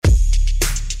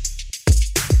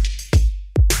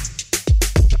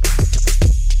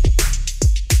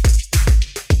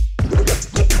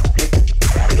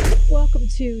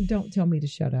don't tell me to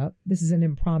shut up. This is an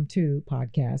impromptu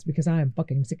podcast because I am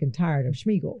fucking sick and tired of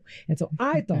Schmeagle. And so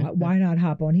I thought, why not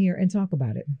hop on here and talk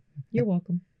about it? You're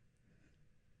welcome.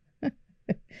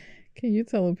 Can you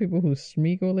tell the people who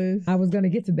Schmeagle is? I was going to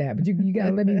get to that, but you got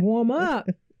to let me warm up.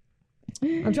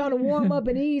 I'm trying to warm up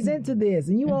and ease into this,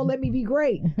 and you won't let me be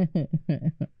great.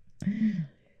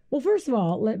 Well, first of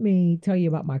all, let me tell you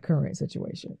about my current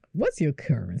situation. What's your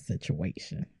current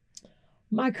situation?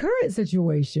 My current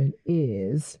situation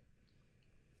is...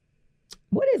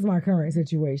 What is my current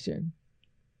situation?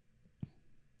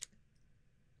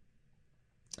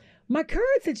 My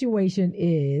current situation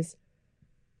is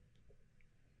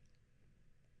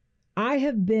I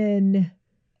have been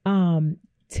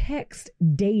text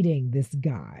dating this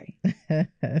guy.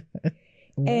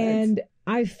 And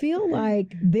I feel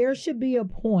like there should be a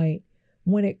point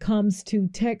when it comes to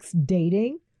text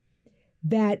dating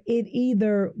that it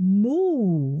either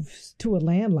moves to a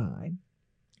landline,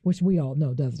 which we all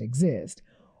know doesn't exist,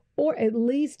 or at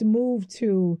least move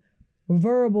to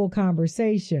verbal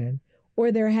conversation,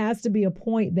 or there has to be a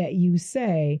point that you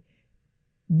say,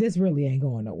 this really ain't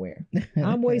going nowhere.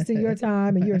 I'm wasting your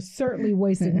time and you're certainly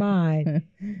wasting mine.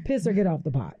 Piss or get off the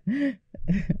pot.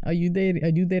 Are you dating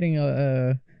a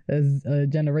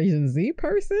Generation Z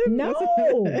person?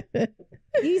 No.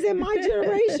 He's in my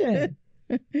generation.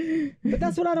 But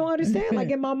that's what I don't understand.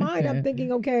 Like in my mind, I'm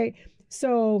thinking, okay,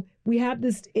 so we have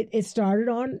this, it started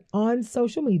on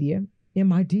social media in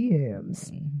my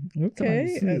DMs.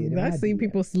 Okay. I see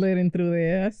people sliding through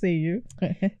there. I see you.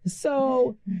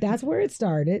 So that's where it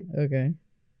started. Okay.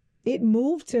 It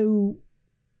moved to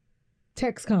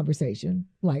text conversation,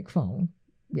 like phone.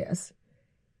 Yes.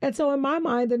 And so in my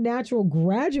mind, the natural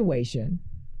graduation,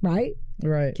 right?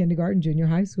 Right. Kindergarten, junior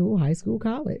high school,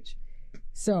 college.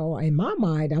 So in my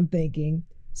mind, I'm thinking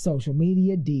social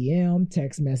media, DM,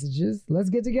 text messages. Let's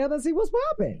get together and see what's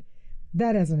popping.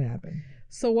 That hasn't happened.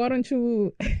 So why don't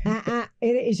you...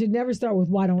 it should never start with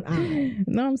why don't I?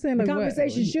 No, I'm saying... The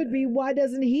conversation should be, why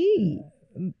doesn't he?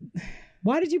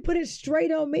 Why did you put it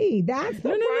straight on me? That's the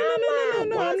problem.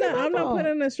 No. I'm not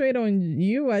putting it straight on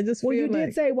you. I just feel you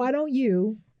did say, why don't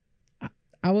you?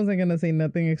 I wasn't going to say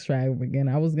nothing extravagant.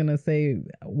 I was going to say,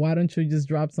 why don't you just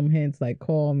drop some hints like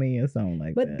call me or something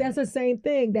like that? But that's the same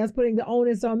thing. That's putting the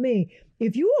onus on me.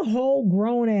 If you a whole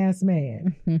grown ass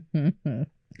man,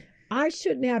 I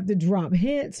shouldn't have to drop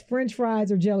hints, French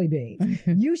fries, or jelly beans.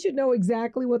 You should know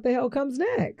exactly what the hell comes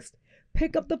next.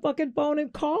 Pick up the fucking phone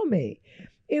and call me.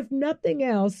 If nothing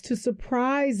else, to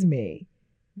surprise me.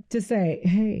 To say,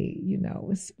 hey, you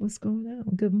know, what's going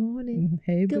on? Good morning.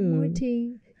 Hey, good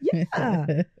morning. Yeah.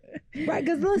 Right.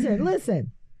 Because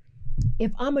listen.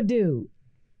 If I'm a dude,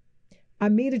 I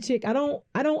meet a chick. I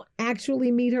don't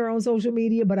actually meet her on social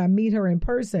media, but I meet her in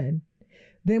person.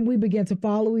 Then we begin to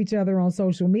follow each other on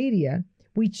social media.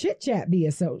 We chit chat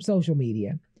via social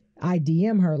media. I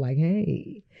DM her like,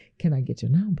 hey, can I get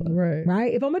your number? Right.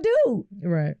 Right. If I'm a dude.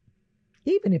 Right.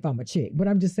 Even if I'm a chick, but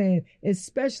I'm just saying,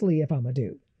 especially if I'm a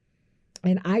dude.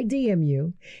 And I DM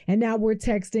you, and now we're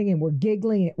texting and we're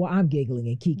giggling. Well, I'm giggling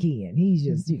and kikiing. He's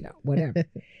just, whatever.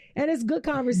 And it's good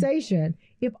conversation.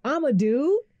 If I'm a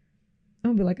dude,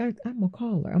 I'm gonna be like, I'm gonna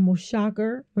call her. I'm gonna shock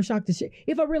her or shock the shit.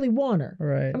 If I really want her,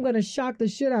 right. I'm gonna shock the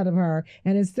shit out of her.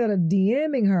 And instead of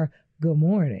DMing her, good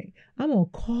morning, I'm gonna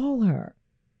call her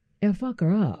and fuck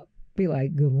her up. Be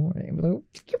like, good morning.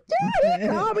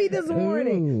 Like, call me this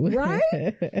morning. Ooh. Right?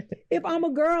 If I'm a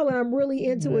girl and I'm really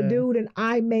into a dude and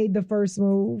I made the first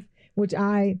move, which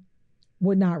I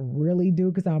would not really do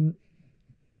because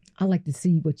I like to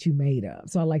see what you made of.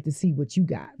 So I like to see what you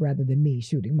got rather than me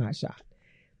shooting my shot.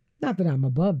 Not that I'm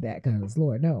above that, because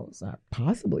Lord knows I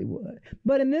possibly would.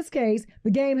 But in this case, the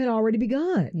game had already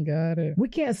begun. Got it. We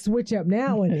can't switch up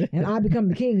now and I become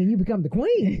the king and you become the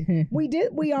queen.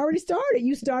 We already started.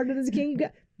 You started as a king.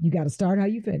 You got to start how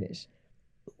you finish.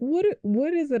 What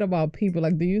is it about people?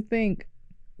 Like, do you think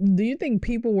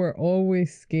people were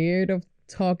always scared of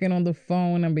talking on the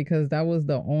phone, and because that was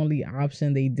the only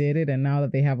option they did it, and now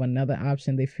that they have another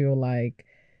option, they feel like,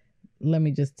 let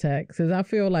me just text? Because I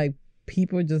feel like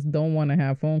people just don't want to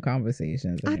have phone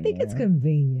conversations anymore. I think it's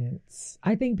convenience.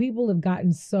 I think people have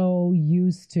gotten so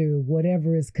used to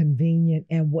whatever is convenient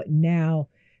and what now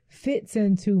fits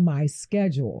into my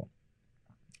schedule.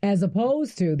 As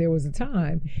opposed to, there was a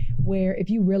time where if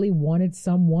you really wanted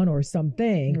someone or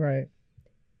something, right,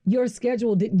 your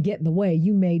schedule didn't get in the way.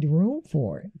 You made room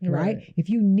for it, right? If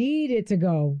you needed to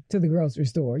go to the grocery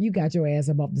store, you got your ass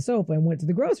up off the sofa and went to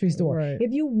the grocery store. Right.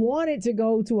 If you wanted to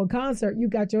go to a concert, you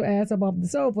got your ass up off the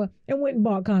sofa and went and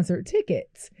bought concert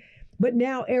tickets. But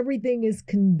now everything is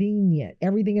convenient.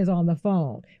 Everything is on the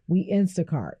phone. We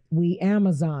Instacart, we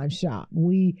Amazon shop,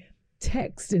 we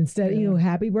text instead,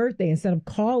 happy birthday, instead of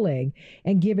calling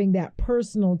and giving that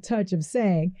personal touch of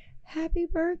saying, happy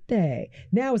birthday.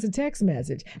 Now it's a text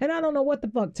message. And I don't know what the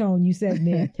fuck tone you said,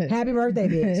 Nick. Happy birthday,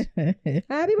 bitch.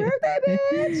 Happy birthday,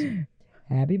 bitch.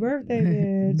 Happy birthday,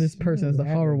 bitch. This person is a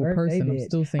horrible person. Bitch. I'm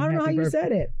still saying I don't know how you birthday.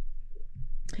 said it.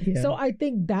 Yeah. So I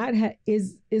think that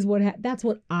is what that's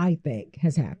what I think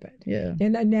has happened. Yeah.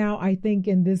 And now I think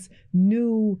in this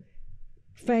new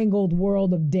fangled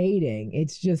world of dating,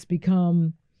 it's just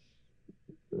become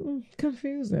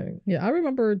confusing. Yeah, I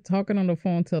remember talking on the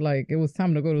phone till like it was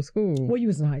time to go to school. Well, you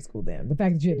was in high school then. The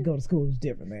fact that you had to go to school was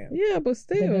different, man. Yeah, but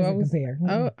still,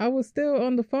 I was still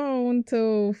on the phone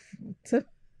till.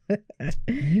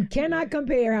 You cannot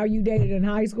compare how you dated in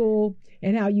high school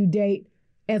and how you date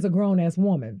as a grown-ass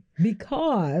woman,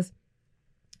 because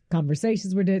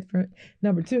conversations were different.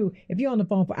 Number two, if you're on the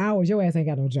phone for hours, your ass ain't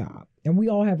got no job. And we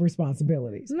all have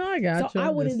responsibilities. No, I got you. So I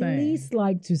would at least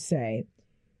like to say,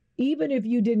 even if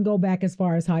you didn't go back as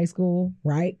far as high school,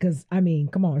 right? Because, I mean,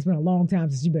 come on, it's been a long time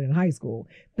since you've been in high school.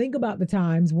 Think about the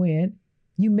times when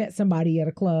you met somebody at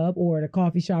a club or at a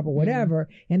coffee shop or whatever,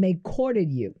 and they courted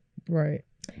you. Right.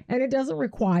 And it doesn't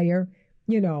require,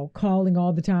 calling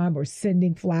all the time or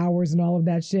sending flowers and all of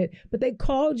that shit. But they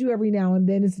called you every now and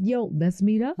then. It's, let's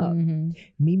meet up.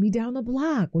 Meet me down the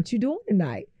block. What you doing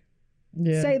tonight?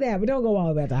 Yeah. Say that, but don't go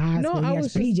all the way to high school. I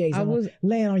was PJs on,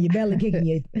 laying on your belly, kicking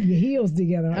your heels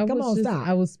together. Stop.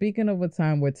 I was speaking of a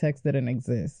time where text didn't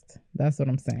exist. That's what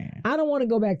I'm saying. I don't want to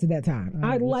go back to that time.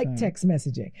 I like text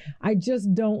messaging. I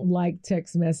just don't like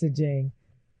text messaging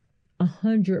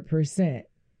 100%.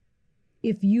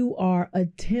 If you are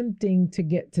attempting to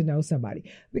get to know somebody.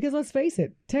 Because let's face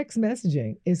it, text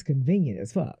messaging is convenient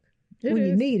as fuck.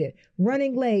 You need it.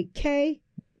 Running late, K.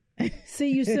 See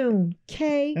you soon,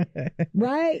 K.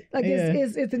 Right? Like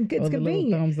it's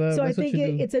convenient. So I think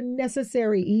it's a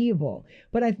necessary evil.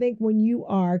 But I think when you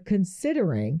are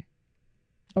considering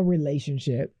a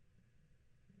relationship,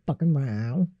 fucking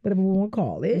around, whatever we want to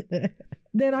call it,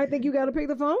 then I think you got to pick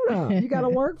the phone up. You got to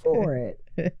work for it.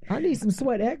 I need some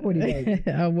sweat equity, baby.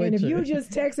 And if you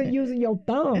just texting using your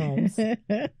thumbs,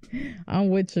 I'm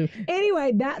with you.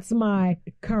 Anyway, that's my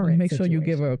current Make sure you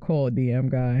give her a call, DM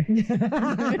guy.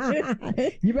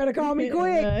 You better call me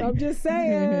quick. I'm just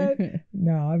saying.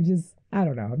 No, I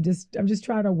don't know. I'm just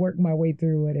trying to work my way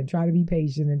through it and try to be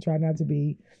patient and try not to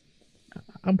be.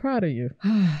 I'm proud of you.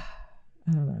 I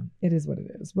don't know. It is what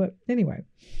it is. But anyway,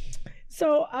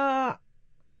 so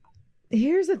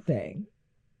here's the thing.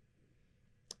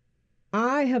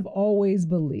 I have always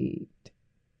believed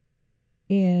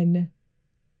in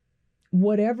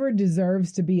whatever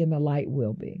deserves to be in the light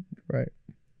will be. Right.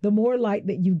 The more light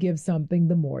that you give something,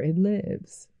 the more it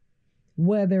lives.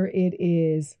 Whether it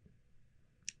is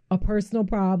a personal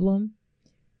problem,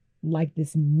 like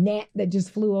this gnat that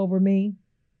just flew over me.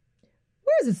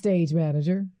 Where's the stage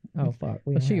manager? Oh, fuck.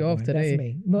 She off today. That's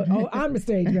me. But, I'm the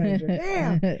stage manager.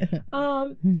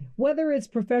 Damn. Whether it's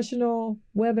professional,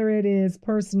 whether it is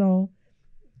personal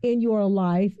in your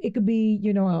life, it could be,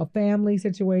 a family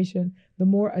situation. The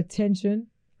more attention,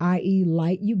 i.e.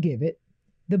 light you give it,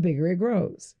 the bigger it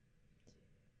grows.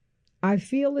 I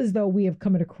feel as though we have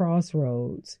come at a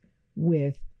crossroads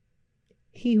with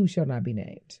he who shall not be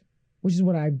named, which is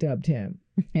what I've dubbed him,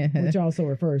 which also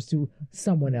refers to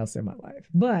someone else in my life.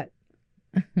 But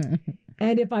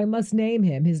and if I must name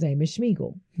him, his name is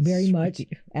Schmeagol. Very much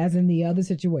as in the other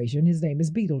situation, his name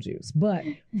is Beetlejuice. But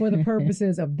for the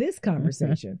purposes of this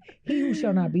conversation, he who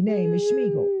shall not be named is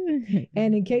Schmeagol.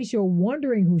 And in case you're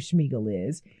wondering who Schmeagol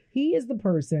is, he is the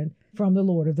person from The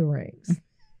Lord of the Rings.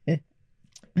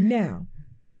 Now,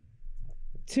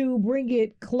 to bring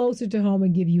it closer to home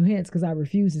and give you hints, because I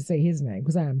refuse to say his name,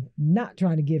 because I am not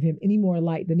trying to give him any more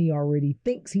light than he already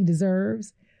thinks he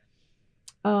deserves.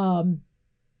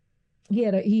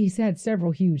 He's had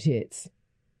several huge hits.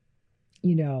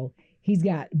 He's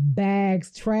got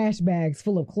trash bags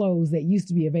full of clothes that used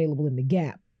to be available in the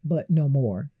Gap, but no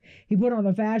more. He put on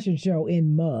a fashion show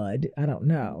in mud. I don't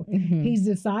know. Mm-hmm. He's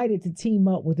decided to team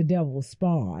up with the devil's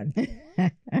spawn.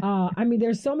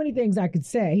 There's so many things I could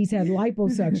say. He's had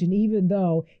liposuction, even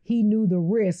though he knew the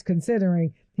risk,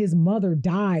 considering his mother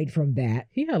died from that.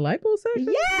 He had liposuction?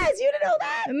 Yes, you didn't know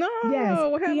that? No.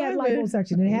 Yes, he had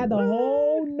liposuction and had the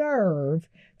whole nerve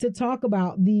to talk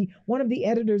about one of the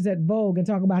editors at Vogue and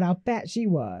talk about how fat she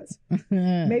was.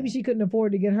 Maybe she couldn't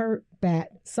afford to get her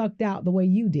fat sucked out the way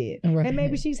you did. Right. And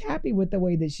maybe she's happy with the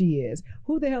way that she is.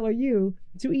 Who the hell are you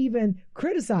to even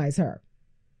criticize her?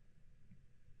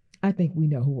 I think we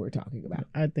know who we're talking about.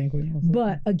 I think we know.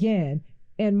 But again,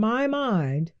 in my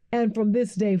mind, and from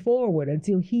this day forward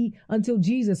until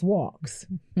Jesus walks,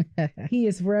 he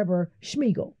is forever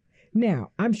Schmeagle.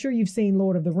 Now, I'm sure you've seen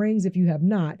Lord of the Rings. If you have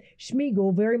not,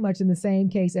 Schmeagle, very much in the same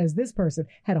case as this person,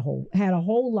 had a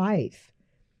whole life,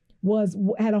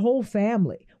 had a whole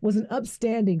family, was an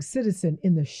upstanding citizen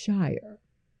in the Shire.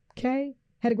 Okay?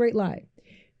 Had a great life.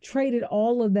 Traded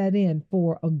all of that in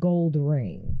for a gold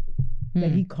ring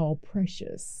that he called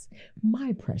precious.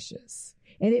 My precious.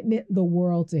 And it meant the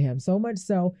world to him. So much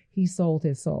so, he sold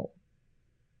his soul.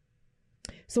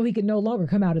 So he could no longer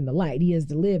come out in the light. He has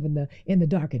to live in the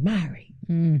dark and miry,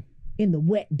 in the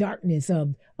wet darkness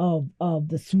of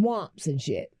the swamps and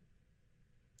shit.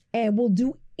 And will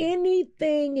do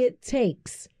anything it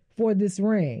takes for this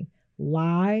ring.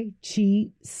 Lie,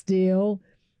 cheat, steal,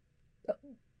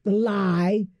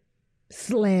 lie,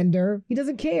 slander. He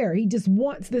doesn't care. He just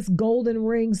wants this golden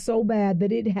ring so bad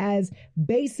that it has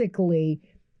basically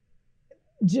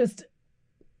just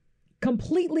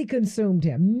completely consumed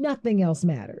him. Nothing else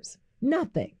matters.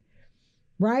 Nothing.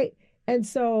 Right? And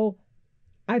so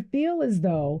I feel as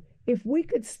though if we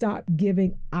could stop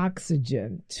giving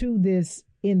oxygen to this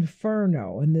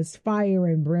inferno and this fire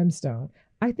and brimstone,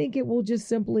 I think it will just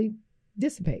simply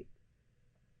dissipate.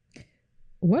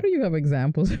 Why do you have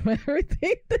examples of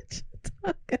everything that you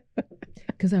talk about?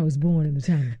 Because I was born in the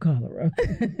time of cholera.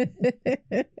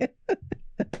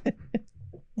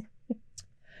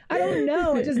 I don't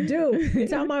know. I just do.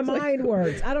 It's how my mind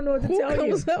works. I don't know what to tell you. Who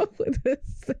comes up with this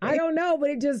thing? I don't know,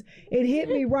 but it hit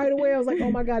me right away. I was like,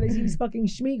 oh my God, he's fucking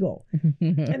Schmeagle.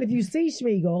 And if you see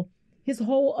Schmeagle, his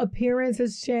whole appearance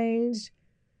has changed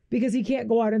because he can't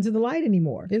go out into the light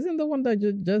anymore. Isn't the one that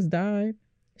just died?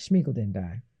 Schmeagle didn't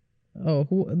die. Oh,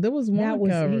 there was one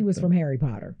character. He was from Harry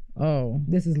Potter. Oh.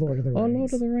 This is Lord of the Rings. Oh,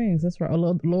 Lord of the Rings. That's right.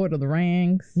 Oh, Lord of the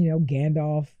Rings. You know,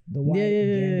 Gandalf the white,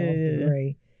 Gandalf the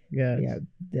gray. Yeah.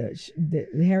 Yeah.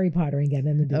 The Harry Potter ain't got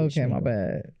nothing to do with Okay, Schmeagle. my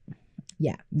bad.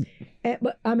 Yeah.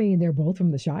 But I mean, they're both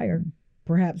from the Shire.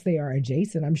 Perhaps they are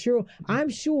adjacent. I'm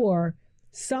sure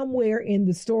somewhere in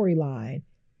the storyline,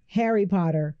 Harry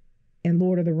Potter and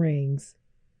Lord of the Rings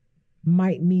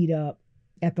might meet up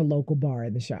at the local bar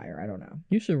in the Shire. I don't know.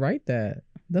 You should write that.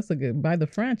 That's a good, by the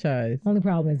franchise. Only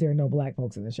problem is there are no black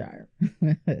folks in the Shire.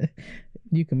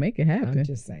 You can make it happen. I'm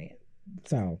just saying.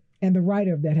 So, and the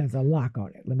writer of that has a lock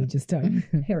on it. Let me just tell you.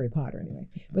 Harry Potter anyway.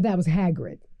 But that was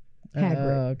Hagrid.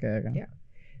 Okay. Yeah.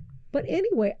 But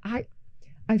anyway,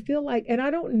 I feel like, and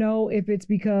I don't know if it's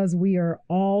because we are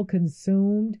all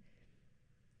consumed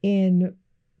in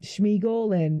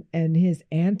Schmeagle and his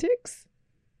antics.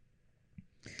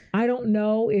 I don't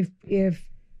know if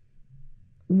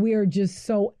we're just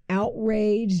so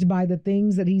outraged by the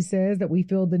things that he says that we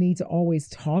feel the need to always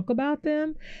talk about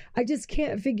them. I just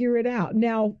can't figure it out.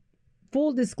 Now,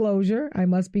 full disclosure, I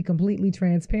must be completely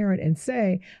transparent and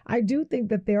say, I do think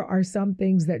that there are some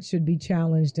things that should be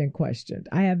challenged and questioned.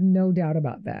 I have no doubt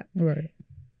about that. Right.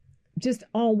 Just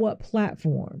on what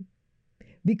platform?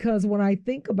 Because when I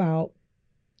think about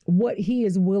what he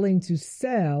is willing to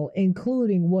sell,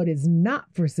 including what is not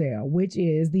for sale, which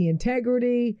is the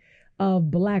integrity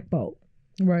of black folk.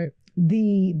 Right.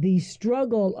 The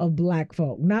struggle of black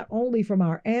folk, not only from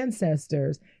our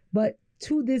ancestors, but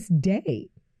to this day.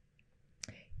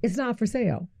 It's not for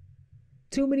sale.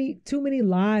 Too many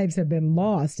lives have been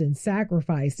lost and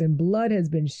sacrificed, and blood has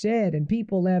been shed, and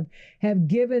people have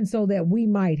given so that we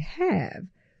might have.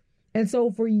 And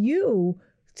so for you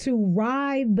to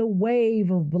ride the wave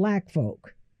of black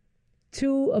folk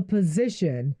to a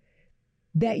position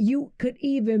that you could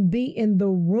even be in the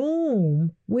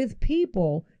room with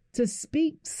people to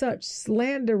speak such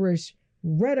slanderous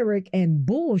rhetoric and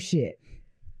bullshit,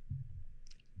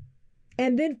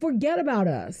 and then forget about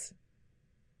us.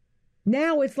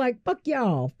 Now it's like, fuck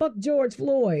y'all, fuck George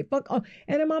Floyd, fuck all.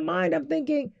 And in my mind, I'm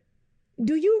thinking,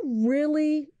 do you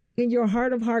really, in your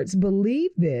heart of hearts,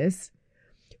 believe this?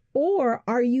 Or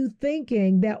are you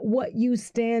thinking that what you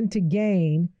stand to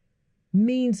gain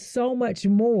means so much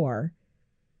more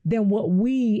than what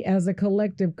we as a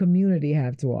collective community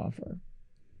have to offer?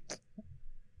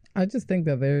 I just think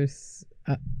that there's,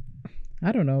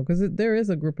 I don't know, because there is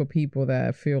a group of people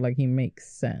that feel like he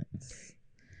makes sense.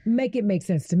 Make it make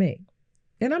sense to me.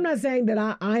 And I'm not saying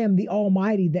that I am the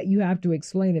almighty that you have to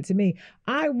explain it to me.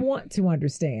 I want to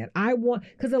understand.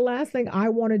 Because the last thing I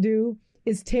want to do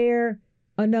is tear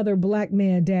another black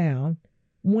man down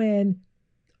when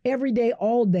every day,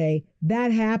 all day,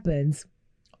 that happens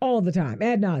all the time,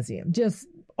 ad nauseum, just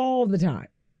all the time.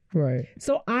 Right.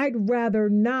 So I'd rather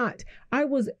not. I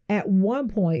was at one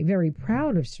point very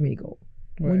proud of Schmeagle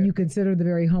when you consider the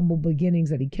very humble beginnings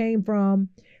that he came from.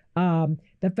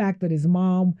 The fact that his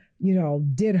mom,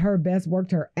 did her best,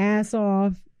 worked her ass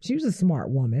off. She was a smart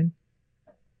woman.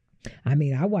 I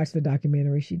mean, I watched the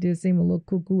documentary. She did seem a little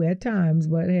cuckoo at times,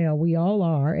 but hell, we all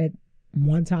are at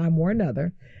one time or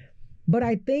another. But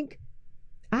I think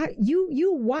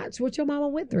you watch what your mama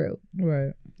went through.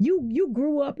 Right. You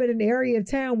grew up in an area of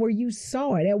town where you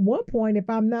saw it. At one point, if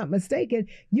I'm not mistaken,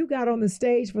 you got on the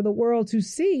stage for the world to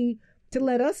see, to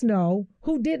let us know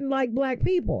who didn't like black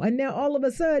people. And now all of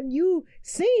a sudden you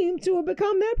seem to have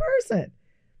become that person.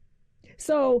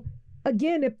 So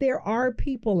again, if there are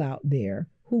people out there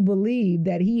who believe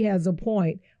that he has a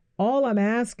point, all I'm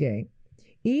asking,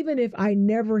 even if I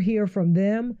never hear from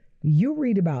them, you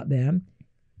read about them,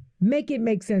 make it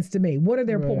make sense to me. What are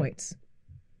their points?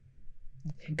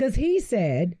 Because he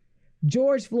said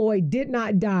George Floyd did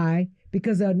not die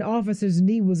because an officer's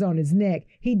knee was on his neck.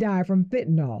 He died from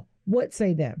fentanyl. What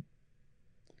say them?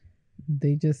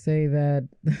 They just say that,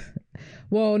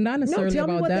 well, not necessarily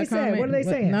about that comment. What are they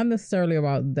saying? Not necessarily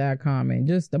about that comment,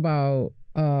 just about,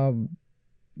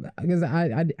 because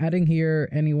I didn't hear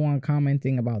anyone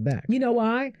commenting about that. You know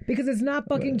why? Because it's not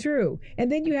fucking true.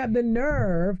 And then you have the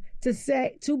nerve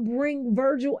to bring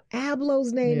Virgil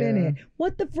Abloh's name in it.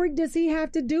 What the freak does he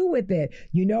have to do with it?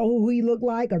 You know who he looked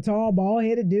like? A tall,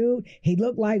 bald-headed dude. He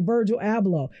looked like Virgil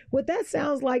Abloh. What that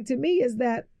sounds like to me is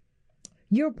that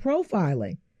you're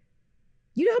profiling.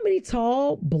 You know how many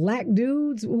tall black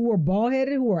dudes who are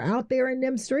bald-headed who are out there in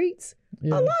them streets?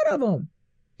 Yeah. A lot of them.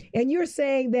 And you're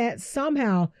saying that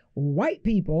somehow white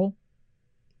people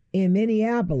in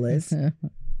Minneapolis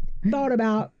thought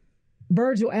about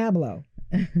Virgil Abloh.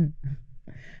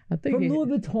 I think from Louis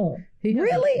Vuitton.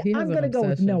 Really? I'm going to go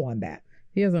with no on that.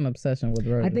 He has an obsession with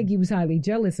Virgil. I think he was highly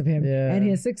jealous of him and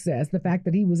his success. The fact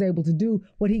that he was able to do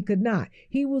what he could not.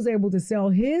 He was able to sell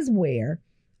his wear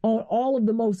on all of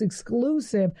the most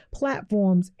exclusive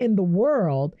platforms in the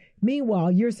world.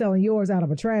 Meanwhile, you're selling yours out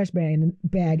of a trash bag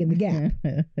in the Gap.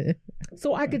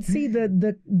 So I could see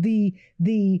the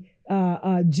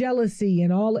jealousy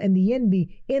and the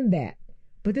envy in that.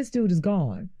 But this dude is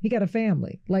gone. He got a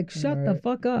family. Like, shut the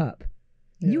fuck up.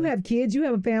 Yeah. You have kids. You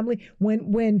have a family.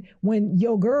 When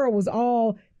your girl was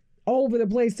all over the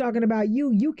place talking about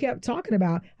you kept talking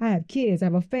about, I have kids, I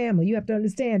have a family. You have to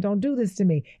understand, don't do this to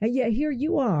me. And yet here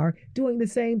you are doing the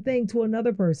same thing to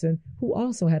another person who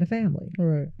also had a family.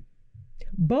 Right.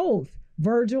 Both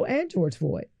Virgil and George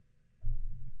Floyd.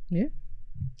 Yeah.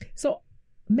 So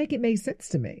make it make sense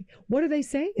to me. What are they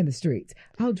saying in the streets?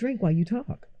 I'll drink while you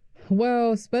talk.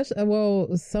 Well,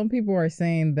 some people are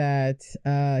saying that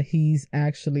he's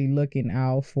actually looking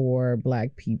out for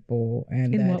black people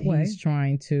and that he's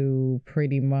trying to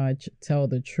pretty much tell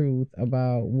the truth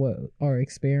about what our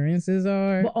experiences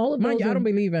are. But all of those I don't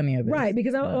believe any of this. Right,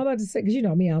 because I'm about to say, because you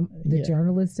know me, I'm the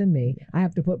journalist in me. I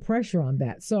have to put pressure on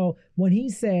that. So when he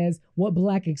says what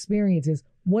black experiences,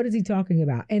 what is he talking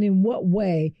about? And in what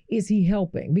way is he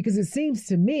helping? Because it seems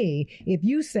to me, if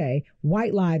you say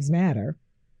white lives matter,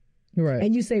 right,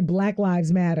 and you say Black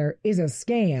Lives Matter is a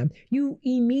scam, you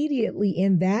immediately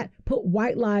in that put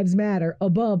white lives matter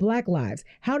above black lives.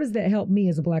 How does that help me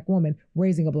as a black woman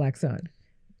raising a black son?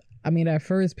 I mean, at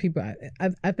first people,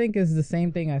 I think it's the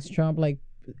same thing as Trump. Like,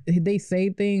 they say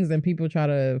things and people try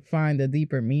to find the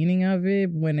deeper meaning of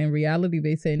it, when in reality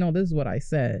they say, no, this is what I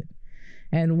said.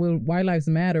 And with White Lives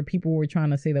Matter, people were trying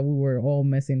to say that we were all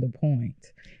missing the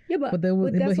point. Yeah, but that's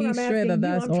what I'm asking you.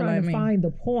 I'm trying to find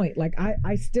the point. Like,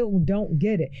 I still don't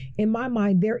get it. In my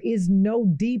mind, there is no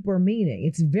deeper meaning.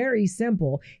 It's very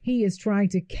simple. He is trying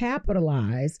to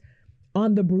capitalize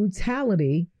on the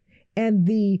brutality and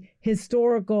the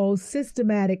historical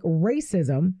systematic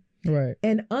racism, right,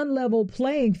 and unlevel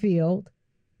playing field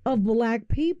of black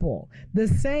people, the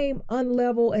same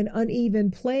unlevel and uneven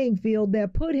playing field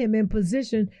that put him in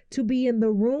position to be in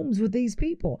the rooms with these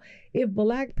people. If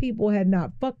black people had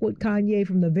not fucked with Kanye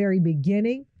from the very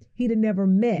beginning, he'd have never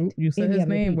met. You said his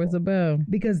name. Where's the bell?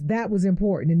 Because that was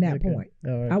important in that point.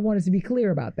 Right. I wanted to be clear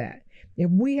about that.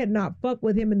 If we had not fucked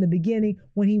with him in the beginning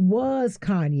when he was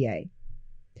Kanye,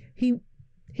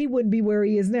 he wouldn't be where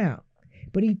he is now.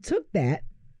 But he took that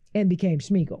and became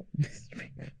Schmeagle.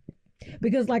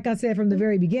 Because like I said from the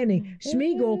very beginning,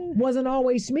 Schmeagle wasn't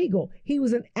always Schmeagle. He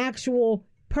was an actual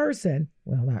person.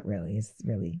 Well, not really. It's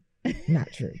really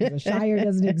not true. The Shire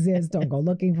doesn't exist. Don't go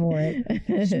looking for it.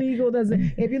 Schmeagle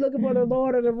doesn't. If you're looking for the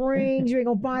Lord of the Rings, you ain't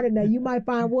gonna find it now. You might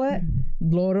find what?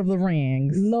 Lord of the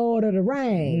Rings. Lord of the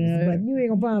Rings. Yeah. But you ain't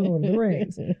gonna find Lord of the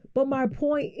Rings. But my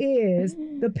point is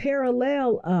the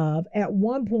parallel of, at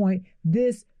one point,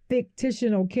 this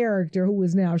fictional character who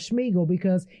is now Schmeagle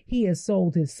because he has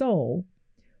sold his soul,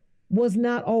 was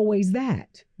not always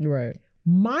that. Right.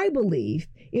 My belief,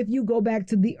 if you go back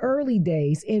to the early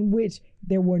days in which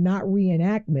there were not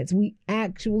reenactments, we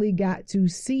actually got to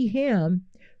see him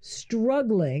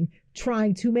struggling,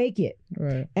 trying to make it.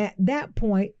 Right. At that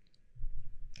point,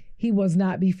 he was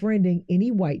not befriending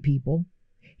any white people.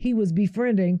 He was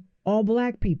befriending all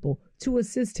black people to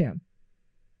assist him.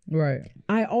 Right.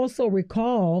 I also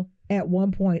recall at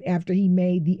one point after he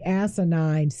made the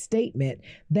asinine statement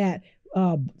that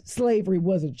slavery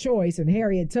was a choice and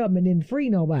Harriet Tubman didn't free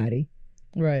nobody.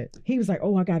 Right. He was like,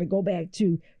 oh, I got to go back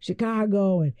to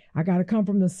Chicago and I got to come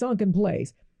from the sunken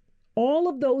place. All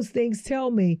of those things tell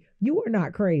me you are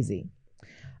not crazy.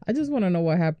 I just want to know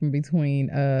what happened between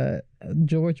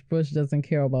George Bush doesn't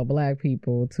care about black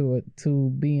people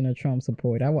to being a Trump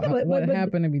supporter. What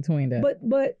happened in between that?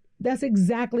 But that's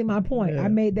exactly my point. Yeah. I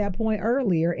made that point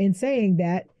earlier in saying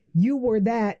that you were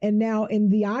that, and now in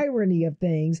the irony of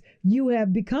things, you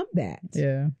have become that.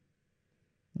 Yeah.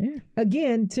 Yeah.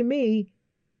 Again, to me,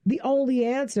 the only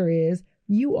answer is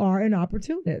you are an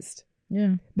opportunist.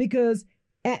 Yeah. Because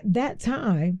at that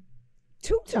time,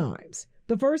 2 times.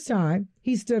 The first time,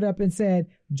 he stood up and said,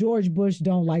 George Bush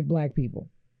don't like black people.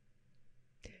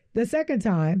 The second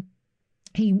time,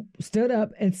 he stood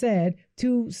up and said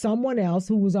to someone else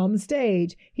who was on the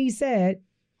stage, he said,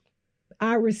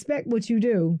 I respect what you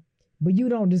do, but you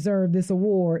don't deserve this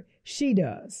award. She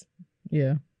does.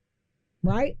 Yeah.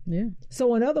 Right? Yeah.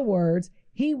 So in other words,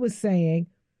 he was saying,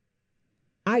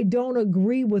 I don't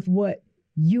agree with what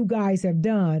you guys have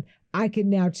done. I can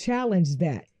now challenge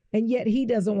that. And yet he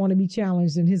doesn't want to be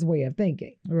challenged in his way of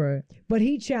thinking. Right. But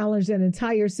he challenged an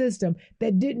entire system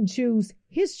that didn't choose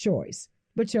his choice,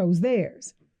 but chose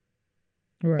theirs.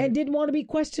 Right. And didn't want to be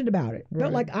questioned about it.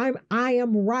 Felt like I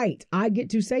am right. I get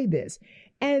to say this.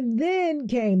 And then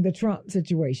came the Trump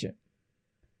situation.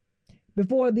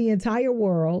 Before the entire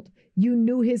world, you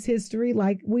knew his history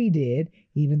like we did,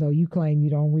 even though you claim you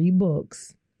don't read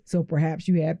books. So perhaps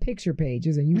you had picture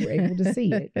pages and you were able to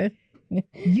see it.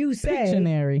 You say,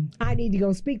 Pictionary. I need to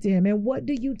go speak to him. And what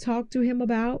do you talk to him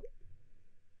about?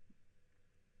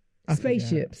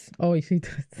 Spaceships. Oh, she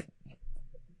does.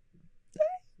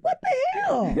 What the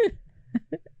hell?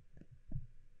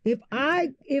 If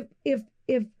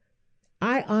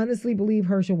I honestly believe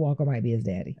Herschel Walker might be his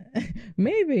daddy.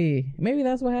 Maybe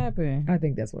that's what happened. I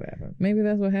think that's what happened. Maybe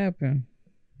that's what happened.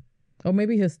 Or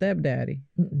maybe his stepdaddy.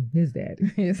 His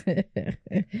daddy.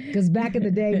 Because back in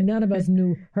the day, none of us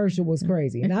knew Herschel was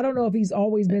crazy. And I don't know if he's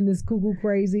always been this cuckoo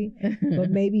crazy, but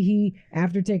maybe he,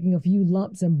 after taking a few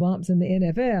lumps and bumps in the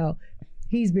NFL,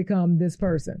 he's become this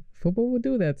person. Football will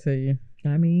do that to you.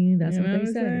 I mean, that's what they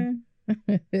say.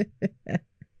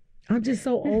 I'm just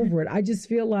so over it. I just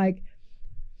feel like,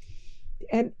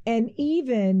 and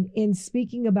even in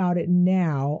speaking about it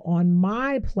now on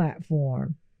my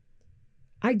platform,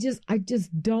 I just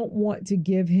don't want to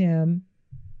give him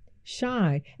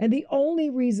shine. And the only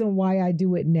reason why I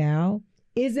do it now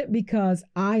isn't because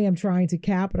I am trying to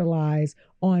capitalize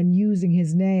on using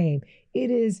his name.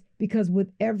 It is because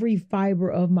with every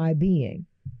fiber of my being,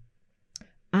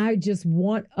 I just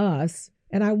want us,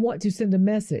 and I want to send a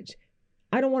message.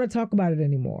 I don't want to talk about it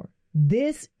anymore.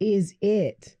 This is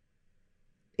it.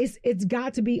 It's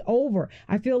got to be over.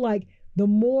 I feel like the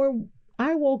more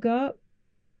I woke up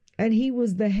and he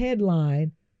was the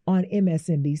headline on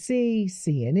MSNBC,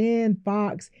 CNN,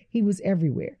 Fox, he was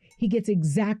everywhere. He gets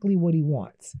exactly what he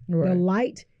wants. Right. The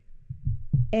light,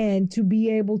 and to be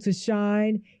able to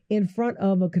shine in front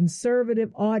of a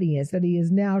conservative audience that he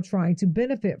is now trying to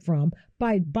benefit from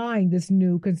by buying this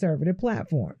new conservative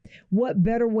platform. What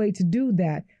better way to do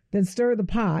that than stir the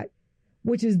pot,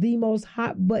 which is the most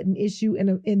hot button issue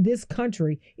in this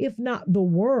country, if not the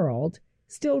world,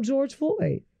 still George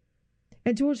Floyd.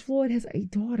 And George Floyd has a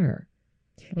daughter.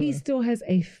 He still has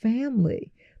a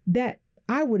family that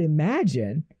I would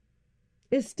imagine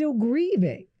is still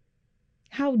grieving.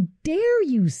 How dare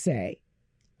you say,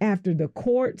 after the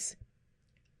courts,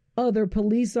 other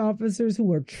police officers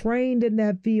who are trained in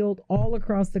that field all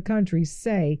across the country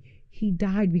say he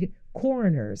died because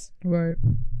coroners. Right.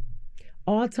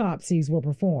 Autopsies were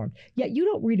performed. Yet you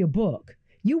don't read a book.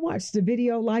 You watch the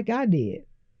video like I did.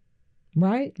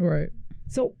 Right? Right.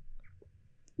 So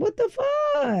what the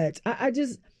fudge? I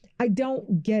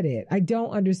don't get it. I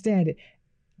don't understand it.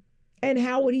 And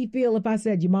how would he feel if I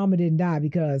said your mama didn't die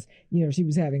because, she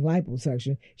was having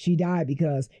liposuction? She died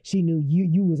because she knew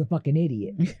you was a fucking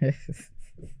idiot.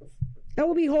 That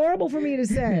would be horrible for me to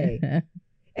say.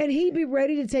 And he'd be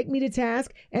ready to take me to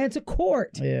task and to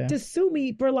court to sue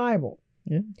me for libel.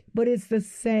 Yeah. But it's the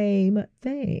same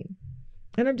thing.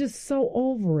 And I'm just so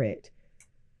over it.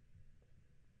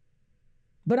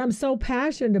 But I'm so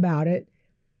passionate about it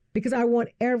because I want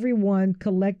everyone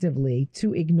collectively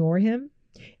to ignore him.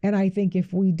 And I think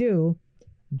if we do,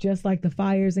 just like the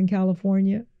fires in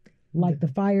California, like the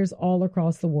fires all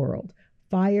across the world,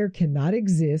 fire cannot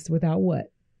exist without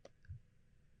what?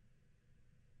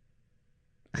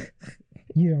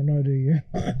 You don't know, do you?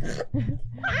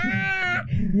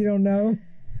 You don't know?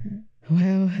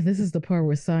 Well, this is the part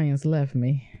where science left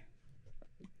me.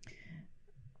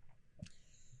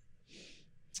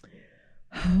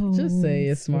 Oh, just say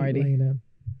it, Smarty. Lena.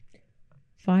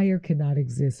 Fire cannot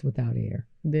exist without air.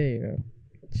 There you go.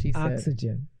 She said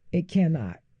oxygen. It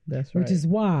cannot. That's right. Which is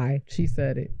why she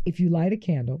said it. If you light a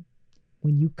candle,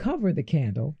 when you cover the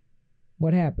candle,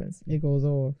 what happens? It goes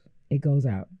off. It goes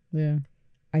out. Yeah.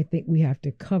 I think we have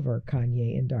to cover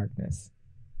Kanye in darkness.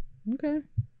 Okay.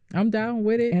 I'm down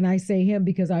with it. And I say him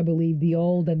because I believe the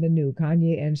old and the new,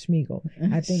 Kanye and Schmeagle.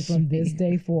 I think from this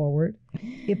day forward,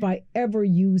 if I ever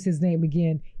use his name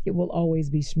again, it will always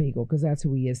be Schmeagle because that's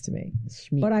who he is to me.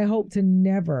 But I hope to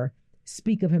never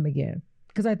speak of him again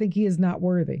because I think he is not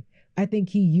worthy. I think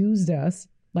he used us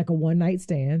like a one-night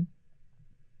stand.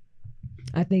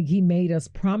 I think he made us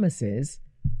promises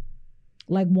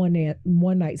like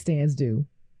one-night stands do.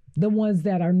 The ones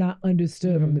that are not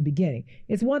understood from the beginning.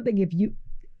 It's one thing if you...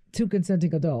 two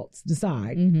consenting adults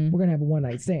decide we're going to have a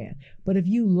one-night stand. But if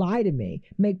you lie to me,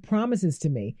 make promises to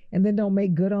me, and then don't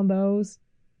make good on those,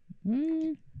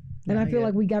 and I feel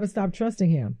like we got to stop trusting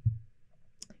him.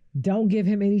 Don't give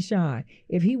him any shine.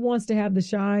 If he wants to have the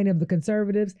shine of the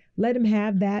conservatives, let him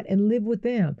have that and live with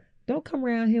them. Don't come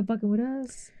around here fucking with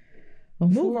us.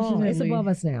 Move on. It's above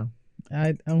us now.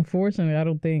 Unfortunately, I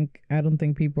don't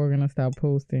think people are going to stop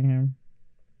posting him.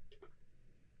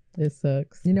 It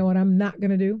sucks. You know what I'm not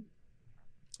going to do?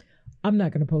 I'm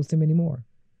not going to post him anymore.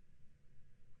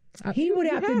 He would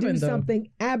have to do something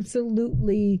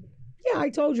absolutely... Yeah, I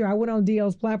told you. I went on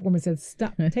DL's platform and said,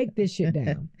 stop, take this shit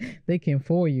down. They came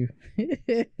for you.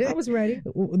 I was ready.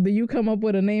 Do you come up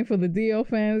with a name for the DL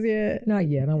fans yet? Not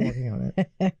yet. I'm working on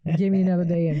it. Give me another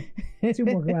day and 2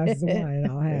 more glasses of wine and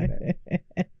I'll have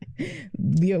it.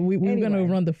 We're going to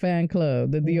run the fan club,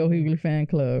 the DL Hughley fan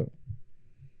club.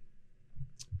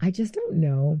 I just don't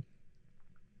know.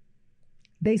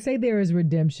 They say there is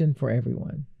redemption for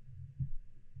everyone.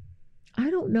 I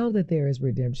don't know that there is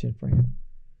redemption for him.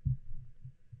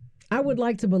 I would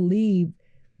like to believe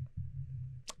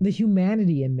the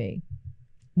humanity in me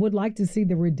would like to see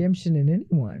the redemption in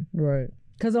anyone. Right.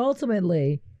 Because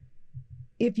ultimately,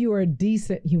 if you are a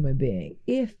decent human being,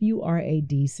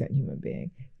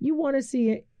 you want to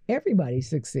see everybody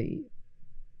succeed.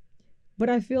 But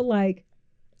I feel like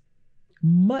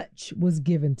much was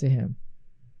given to him.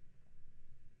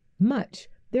 Much.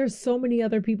 There's so many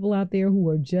other people out there who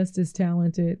are just as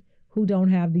talented, who don't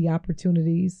have the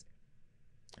opportunities,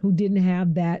 who didn't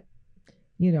have that,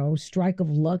 strike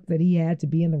of luck that he had to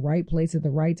be in the right place at the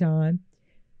right time.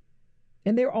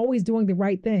 And they're always doing the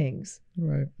right things.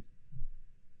 Right.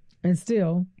 And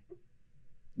still,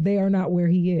 they are not where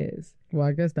he is. Well,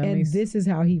 I guess this is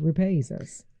how he repays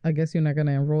us. I guess you're not going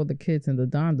to enroll the kids in the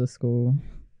Donda school.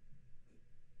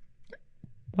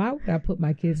 Why would I put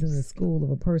my kids in the school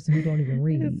of a person who don't even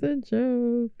read? It's a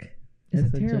joke.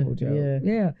 It's a terrible joke.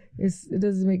 Yeah. It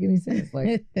doesn't make any sense.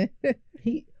 Like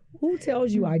who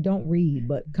tells you I don't read,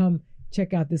 but come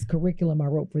check out this curriculum I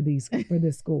wrote for this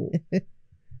school?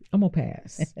 I'm gonna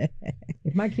pass.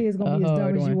 If my kid's gonna be as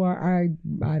dumb as you are,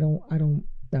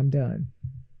 I'm done.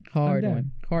 Hard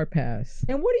one. Hard pass.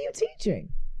 And what are you teaching?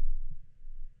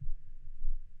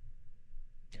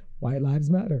 White lives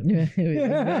matter. Yeah,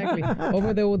 exactly.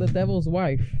 Over there with the devil's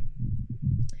wife.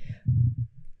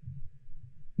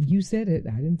 You said it.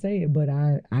 I didn't say it, but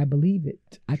I believe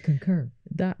it. I concur.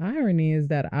 The irony is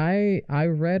that I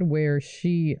read where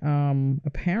she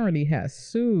apparently has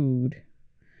sued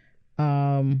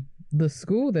the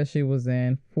school that she was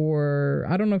in for,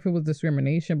 I don't know if it was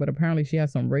discrimination, but apparently she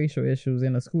has some racial issues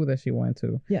in the school that she went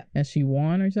to. Yeah. And she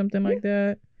won or something like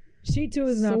that. She too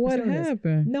is not. So what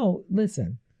happened? No,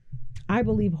 listen. I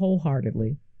believe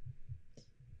wholeheartedly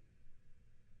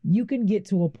you can get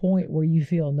to a point where you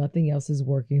feel nothing else is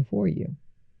working for you.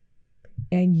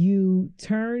 And you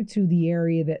turn to the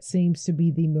area that seems to be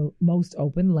the most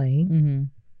open lane.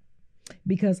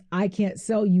 Because I can't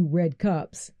sell you red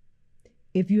cups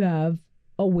if you have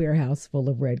a warehouse full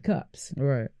of red cups.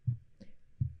 Right.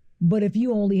 But if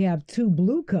you only have 2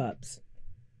 blue cups,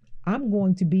 I'm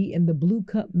going to be in the blue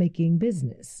cup making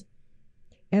business.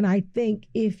 And I think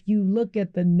if you look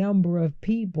at the number of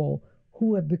people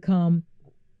who have become,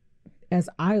 as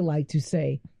I like to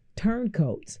say,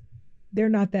 turncoats, there are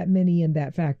not that many in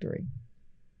that factory.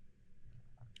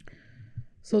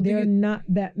 So there are not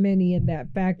that many in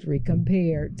that factory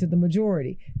compared to the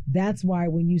majority. That's why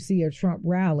when you see a Trump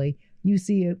rally, you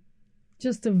see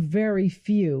just a very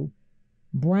few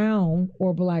brown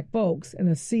or black folks and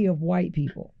a sea of white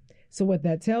people. So what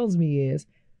that tells me is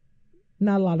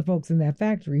not a lot of folks in that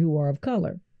factory who are of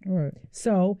color. Right.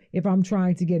 So if I'm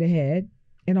trying to get ahead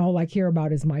and all I care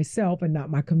about is myself and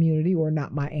not my community or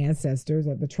not my ancestors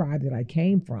or the tribe that I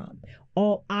came from,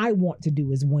 all I want to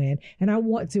do is win, and I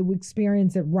want to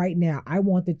experience it right now. I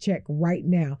want the check right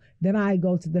now. Then I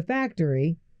go to the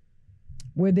factory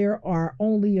where there are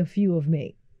only a few of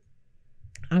me.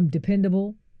 I'm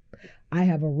dependable. I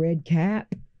have a red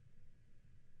cap.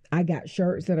 I got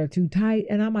shirts that are too tight,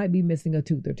 and I might be missing a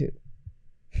tooth or two.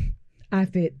 I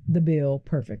fit the bill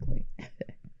perfectly.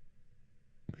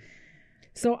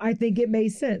 So I think it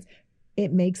makes sense.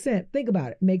 It makes sense. Think about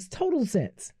it. It makes total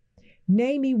sense.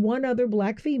 Name me one other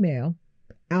black female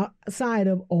outside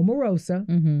of Omarosa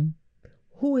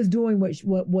who is doing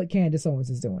what Candace Owens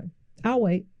is doing. I'll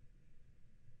wait.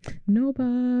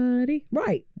 Nobody.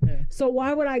 Right. Yeah. So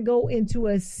why would I go into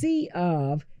a sea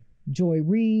of Joy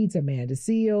Reids, Amanda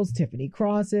Seals, Tiffany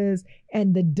Crosses,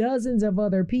 and the dozens of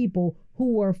other people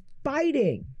who are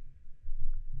fighting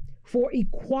for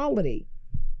equality,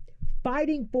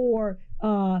 fighting for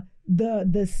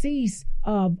the cease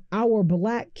of our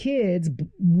black kids,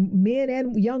 men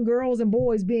and young girls and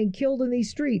boys being killed in these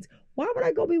streets? Why would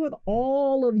I go be with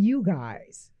all of you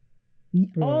guys?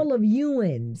 Right. All of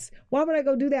Ewans. Why would I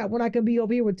go do that when I can be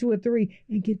over here with 2 or 3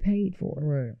 and get paid for it?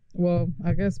 Right. Well,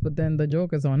 I guess, but then the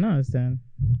joke is on us then.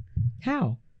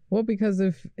 How? Well, because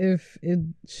if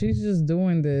she's just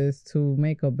doing this to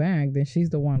make a bank, then she's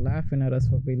the one laughing at us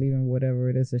for believing whatever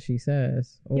it is that she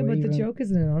says. Yeah, but the joke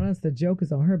isn't on us. The joke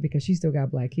is on her because she still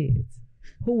got black kids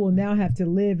who will now have to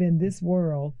live in this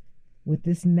world with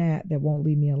this gnat that won't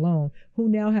leave me alone, who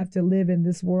now have to live in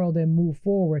this world and move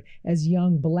forward as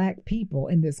young black people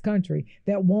in this country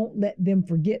that won't let them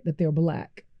forget that they're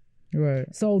black. Right.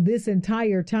 So this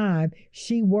entire time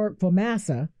she worked for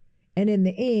Massa, and in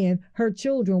the end, her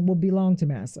children will belong to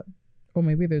Massa. Or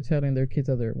maybe they're telling their kids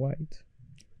that they're white.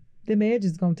 Them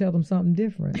edges gonna tell them something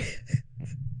different.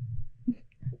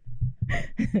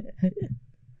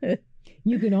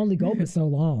 You can only go for so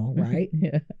long, right?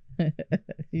 Yeah.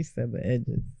 He said the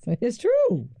edges. It's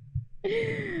true.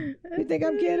 You think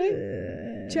I'm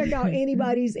kidding? Check out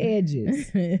anybody's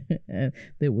edges.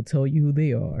 They will tell you who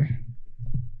they are.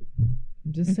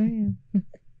 I'm just saying.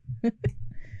 I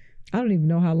don't even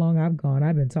know how long I've gone.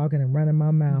 I've been talking and running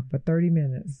my mouth for 30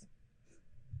 minutes.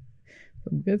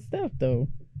 Some good stuff, though.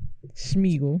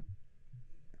 Schmeagle.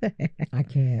 I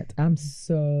can't. I'm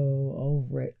so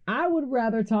over it. I would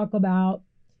rather talk about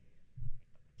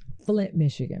Flint,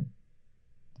 Michigan.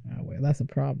 Oh, well, that's a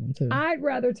problem, too. I'd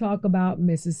rather talk about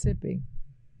Mississippi.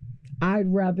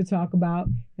 I'd rather talk about,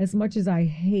 as much as I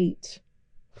hate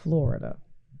Florida.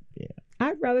 Yeah.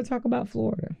 I'd rather talk about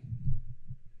Florida.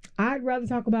 I'd rather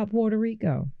talk about Puerto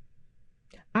Rico.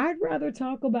 I'd rather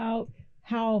talk about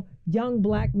how young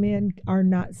black men are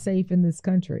not safe in this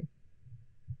country.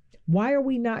 Why are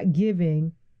we not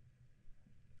giving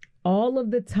all of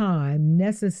the time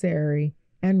necessary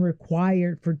and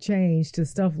required for change to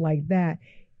stuff like that,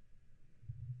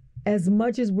 as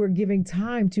much as we're giving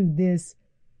time to this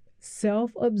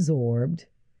self-absorbed,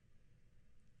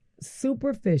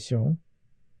 superficial,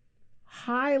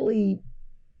 highly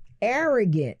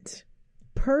arrogant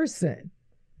person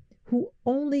who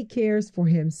only cares for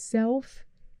himself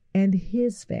and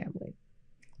his family?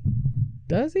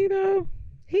 Does he, though?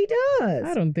 He does.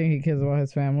 I don't think he cares about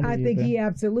his family. I think he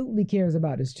absolutely cares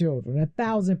about his children,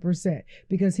 1,000%,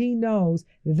 because he knows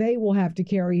they will have to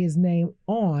carry his name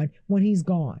on when he's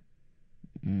gone.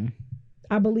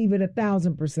 I believe it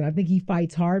 1,000%. I think he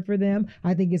fights hard for them.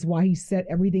 I think it's why he set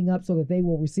everything up so that they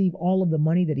will receive all of the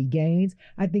money that he gains.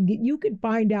 I think you can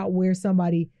find out where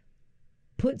somebody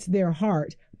puts their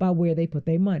heart by where they put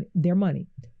their money.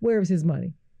 Where is his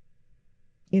money?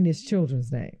 In his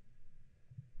children's name.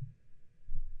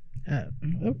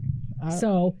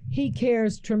 So he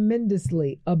cares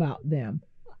tremendously about them.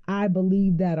 I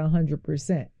believe that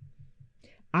 100%.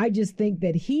 I just think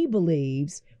that he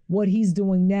believes what he's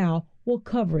doing now will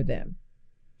cover them.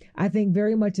 I think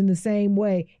very much in the same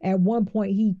way, at one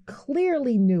point he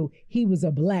clearly knew he was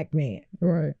a black man.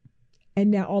 Right.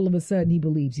 And now all of a sudden he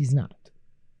believes he's not.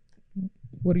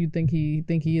 What do you think?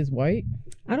 He is white?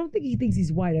 I don't think he thinks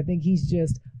he's white. I think he's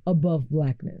just above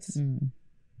blackness.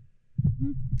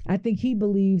 I think he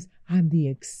believes I'm the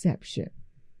exception.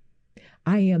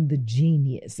 I am the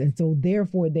genius. And so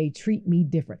therefore they treat me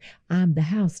different. I'm the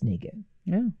house nigga.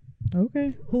 Yeah.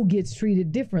 Okay. who gets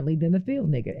treated differently than the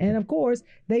field nigga. And of course,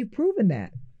 they've proven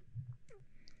that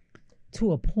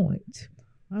to a point.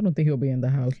 I don't think he'll be in the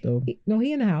house though. No,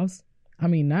 he in the house. I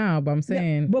mean now, but I'm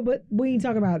saying. No, but we ain't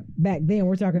talking about back then.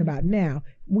 We're talking about now.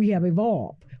 We have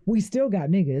evolved. We still got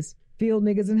niggas, field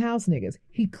niggas and house niggas.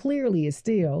 He clearly is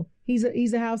still, he's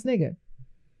a house nigga.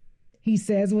 He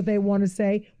says what they want to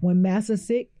say. When Massa's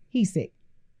sick, he's sick.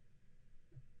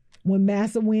 When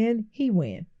Massa win, he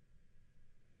win.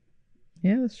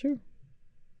 Yeah, that's true.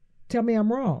 Tell me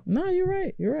I'm wrong. No, you're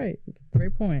right. You're right.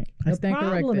 Great point. The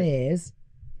problem is,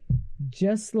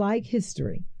 just like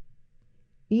history,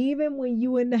 even when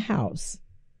you in the house,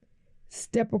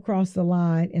 step across the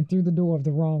line and through the door of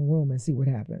the wrong room and see what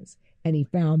happens. And he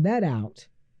found that out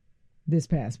this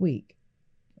past week.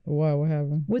 Why? What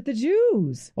happened? With the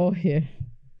Jews. Oh, yeah.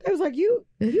 It was like, you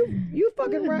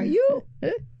fucking right.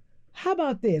 How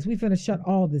about this? We finna shut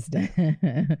all this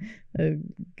down.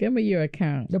 Give me your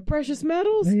account. The precious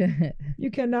metals?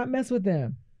 You cannot mess with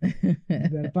them. You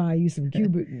better find you some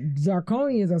cubic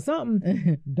zirconians or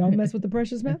something. Don't mess with the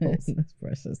precious metals. That's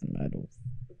precious metals.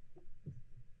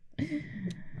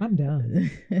 I'm done.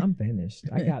 I'm finished.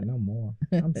 I got no more.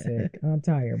 I'm sick. I'm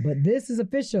tired. But this is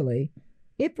officially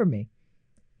it for me.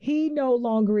 He no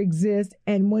longer exists.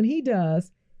 And when he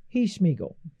does, he's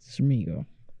Schmeagle. Schmeagle.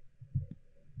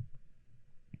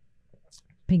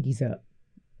 Pinkies up.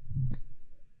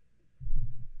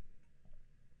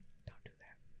 Don't do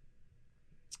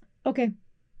that. Okay.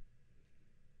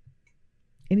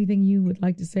 Anything you would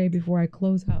like to say before I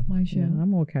close out my show? Yeah,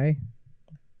 I'm okay.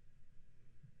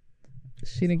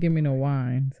 She didn't give me no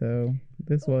wine, so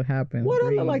this will happen. What I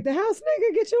look like, the house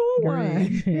nigga? Get your own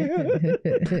wine.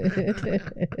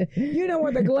 You know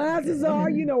where the glasses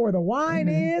are. You know where the wine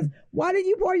is. Why didn't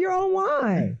you pour your own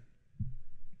wine?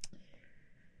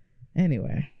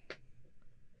 Anyway.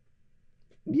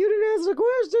 You didn't answer the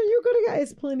question. You could have got.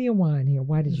 It's plenty of wine here.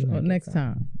 Why did you not? Next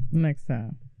time. Next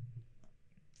time.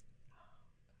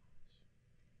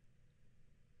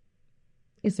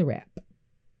 It's a wrap.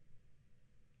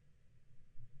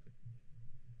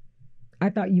 I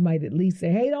thought you might at least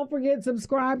say, hey, don't forget,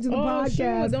 subscribe to the podcast.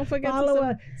 Sure. Don't forget follow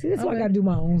us. See, that's why I got to do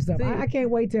my own stuff. I can't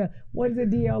wait till, what is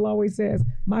it DL always says?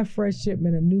 My fresh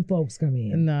shipment of new folks come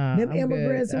in. Nah, them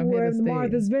immigrants who were in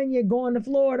Martha's Vineyard going to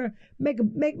Florida, make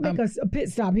a pit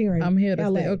stop here in I'm here to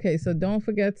LA. stay. Okay, so don't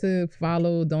forget to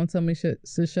follow Don't Tell Me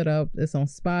to Shut Up. It's on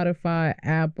Spotify,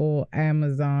 Apple,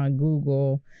 Amazon,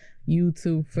 Google,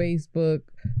 YouTube, Facebook,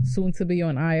 soon to be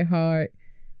on iHeart.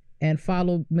 And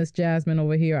follow Miss Jasmine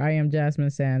over here. I am Jasmine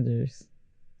Sanders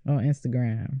on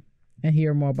Instagram. And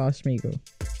hear more about Schmeagle.